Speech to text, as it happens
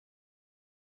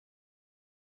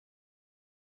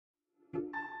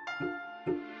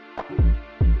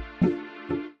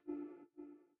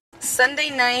Sunday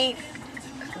night,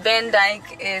 Van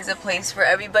Dyke is a place for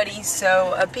everybody,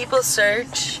 so a people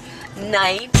search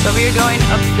night. So we're going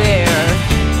up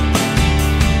there.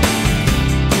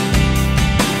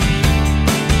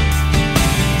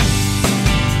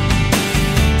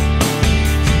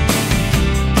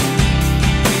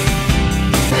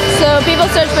 So people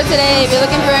search for today, if you're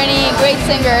looking for any great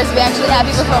singers, we actually have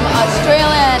people from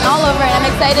Australia and all over, and I'm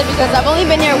excited because I've only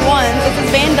been here once. This is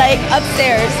Van Dyke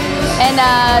upstairs, and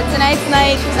tonight's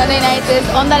night, Sunday night, is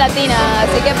Onda Latina,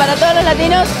 así que para todos los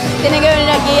latinos tienen que venir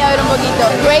aquí a ver un poquito.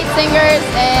 Great singers,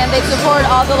 and they support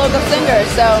all the local singers,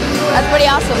 so that's pretty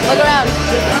awesome. Look around.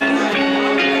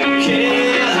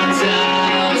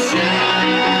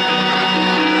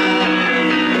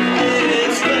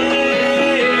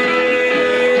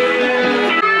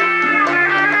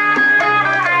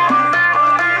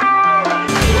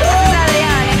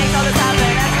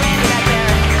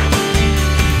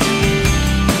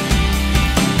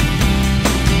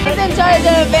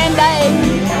 To Van Dyke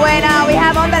when we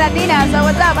have Onda Latina. So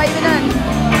what's up? How you been doing?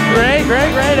 Great.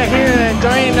 I'm here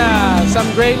enjoying some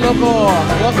great local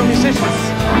musicians.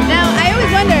 Now I always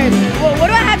wondered, well, what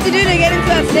do I have to do to get into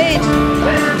that stage?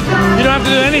 You don't have to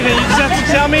do anything. You just have to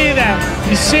tell me that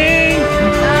you sing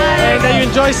and that you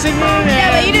enjoy singing.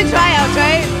 Yeah, but you do tryouts,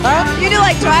 right? Huh? You do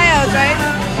like tryouts, right?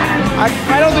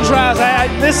 I don't do tryouts. I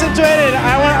listen to it and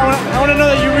I want to know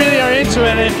that you really are into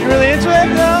it. And if you're really into it,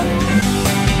 you know.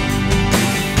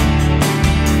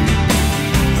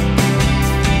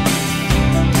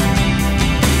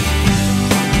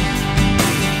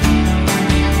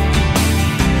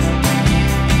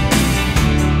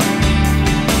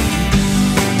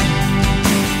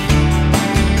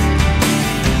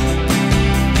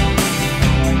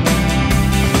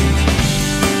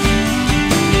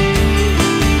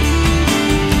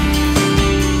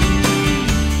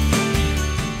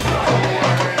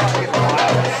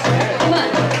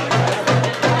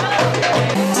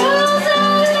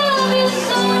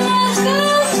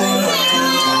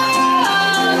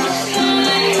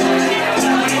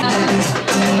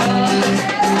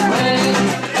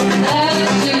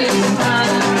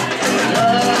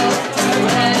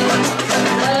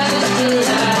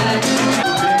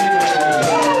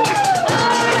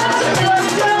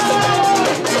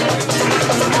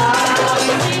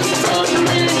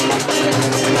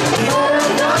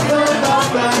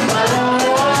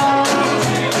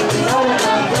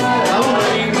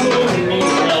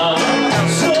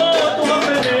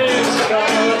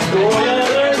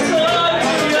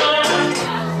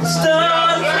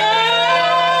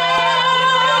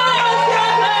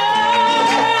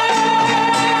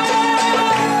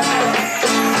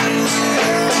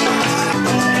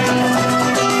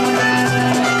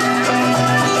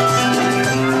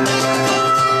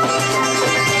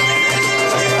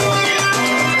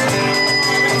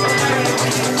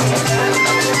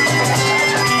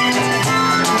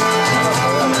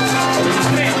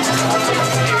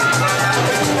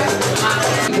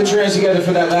 Put your hands together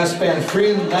for that last band,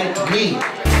 Free Like Me.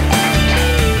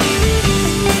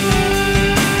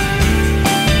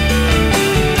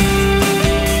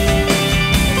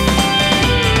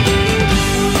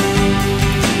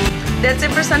 That's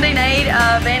it for Sunday night.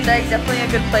 Van Dyke, definitely a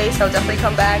good place. I'll definitely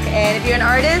come back. And if you're an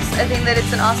artist, I think that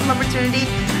it's an awesome opportunity.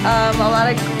 A lot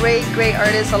of great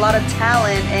artists, a lot of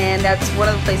talent, and that's one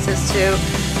of the places to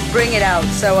bring it out.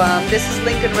 So this is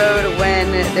Lincoln Road when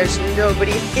there's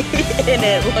nobody in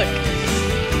it. Look,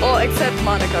 oh, except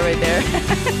Monica right there.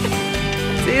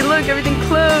 See, look, everything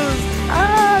closed.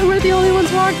 Ah, we're the only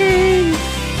ones walking.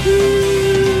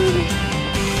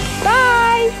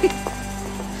 Bye.